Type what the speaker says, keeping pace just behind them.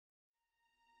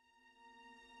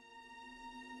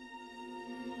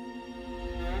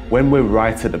when we're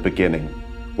right at the beginning,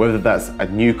 whether that's a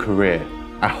new career,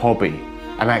 a hobby,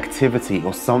 an activity,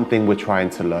 or something we're trying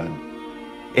to learn.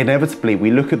 Inevitably,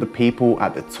 we look at the people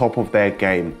at the top of their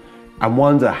game and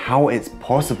wonder how it's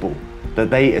possible that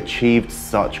they achieved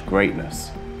such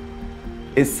greatness.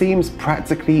 It seems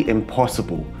practically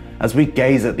impossible as we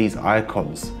gaze at these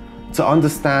icons to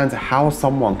understand how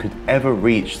someone could ever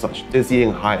reach such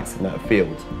dizzying heights in that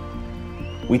field.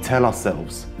 We tell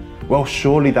ourselves, well,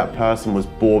 surely that person was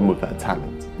born with that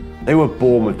talent. They were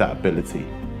born with that ability.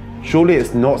 Surely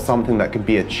it's not something that can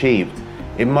be achieved.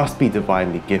 It must be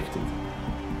divinely gifted.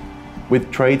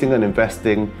 With trading and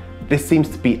investing, this seems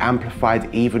to be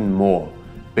amplified even more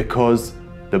because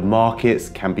the markets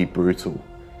can be brutal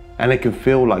and it can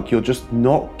feel like you're just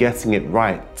not getting it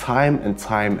right time and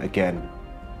time again.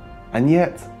 And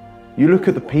yet, you look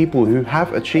at the people who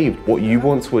have achieved what you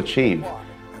want to achieve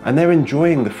and they're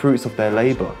enjoying the fruits of their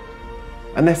labor.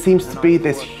 And there seems to be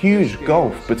this huge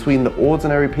gulf between the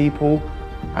ordinary people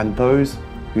and those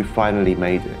who finally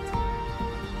made it.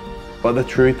 But the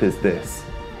truth is this,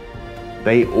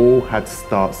 they all had to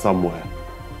start somewhere.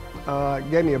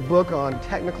 Gave me a book on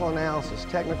technical analysis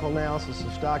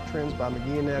of stock trends by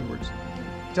McGee and Edwards.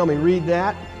 Tell me, read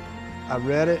that. I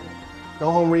read it. Go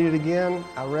home, read it again.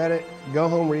 I read it. Go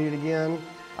home, read it again.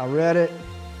 I read it.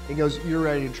 He goes, you're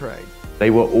ready to trade.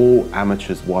 They were all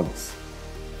amateurs once.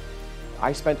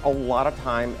 I spent a lot of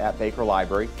time at Baker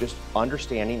Library just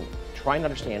trying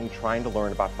to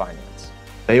learn about finance.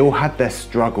 They all had their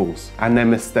struggles and their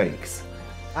mistakes.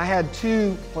 I had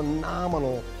two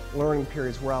phenomenal learning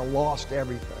periods where I lost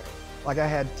everything. Like I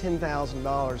had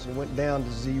 $10,000 and went down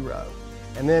to zero.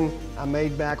 And then I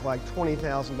made back like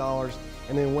 $20,000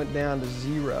 and then went down to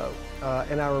zero.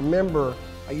 And I remember...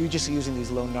 Are you just using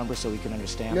these low numbers so we can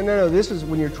understand? No. This is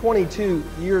when you're 22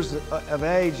 years of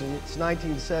age and it's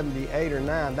 1978 or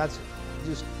 9. That's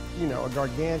just, you know, a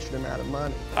gargantuan amount of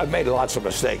money. I've made lots of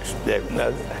mistakes, Dave.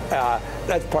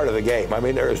 That's part of the game. I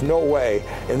mean, there is no way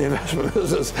in the investment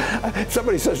business, if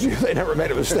somebody says to you they never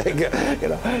made a mistake, you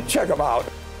know, check them out.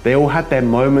 They all had their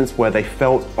moments where they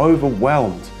felt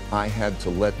overwhelmed. I had to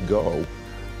let go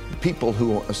people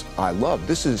who I loved.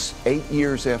 This is 8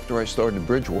 years after I started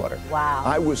Bridgewater. Wow.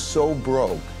 I was so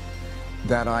broke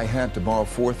that I had to borrow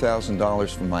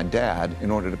 $4,000 from my dad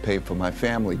in order to pay for my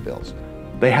family bills.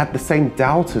 They had the same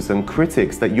doubters and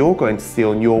critics that you're going to see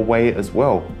on your way as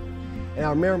well. And I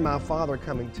remember my father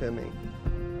coming to me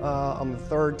on the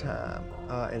third time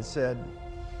and said,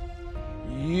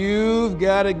 you've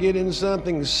got to get in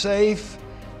something safe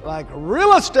like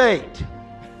real estate.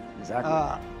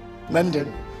 Exactly.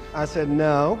 London. I said,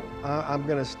 no, I'm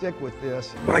going to stick with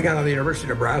this. When I got out of the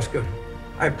University of Nebraska,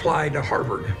 I applied to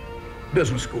Harvard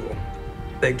Business School.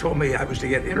 They told me I was to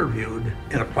get interviewed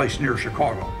in a place near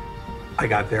Chicago. I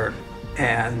got there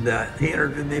and he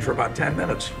interviewed me for about 10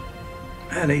 minutes.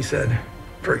 And he said,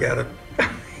 forget it,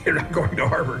 you're not going to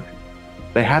Harvard.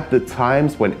 They had the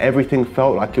times when everything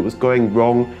felt like it was going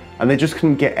wrong and they just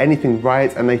couldn't get anything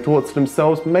right and they thought to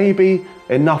themselves, maybe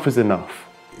enough is enough.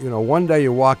 You know, one day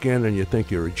you walk in and you think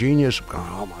you're a genius,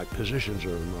 oh, my positions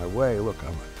are in my way, look,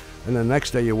 and the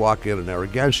next day you walk in and they're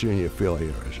against you and you feel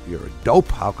you're a dope,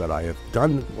 how could I have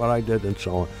done what I did, and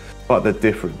so on. But the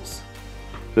difference,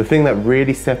 the thing that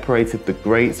really separated the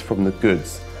greats from the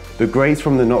goods, the greats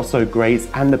from the not so greats,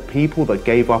 and the people that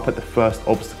gave up at the first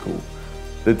obstacle,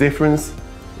 the difference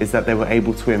is that they were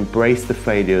able to embrace the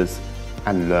failures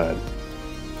and learn.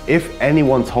 If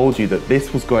anyone told you that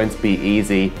this was going to be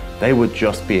easy, they were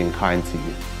just being kind to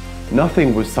you.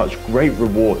 Nothing with such great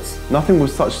rewards, nothing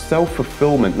with such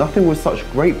self-fulfillment, nothing with such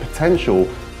great potential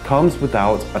comes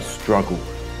without a struggle,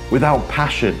 without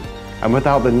passion, and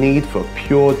without the need for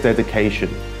pure dedication.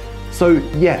 So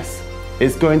yes,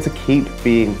 it's going to keep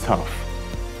being tough,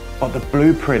 but the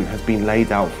blueprint has been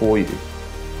laid out for you.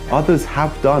 Others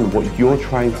have done what you're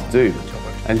trying to do,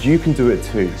 and you can do it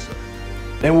too.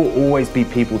 There will always be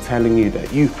people telling you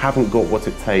that you haven't got what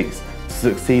it takes to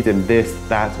succeed in this,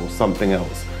 that, or something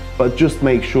else. But just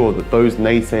make sure that those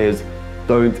naysayers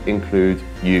don't include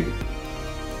you.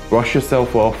 Brush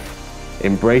yourself off,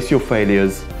 embrace your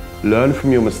failures, learn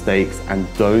from your mistakes, and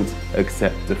don't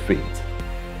accept defeat.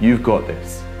 You've got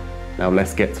this. Now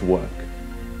let's get to work.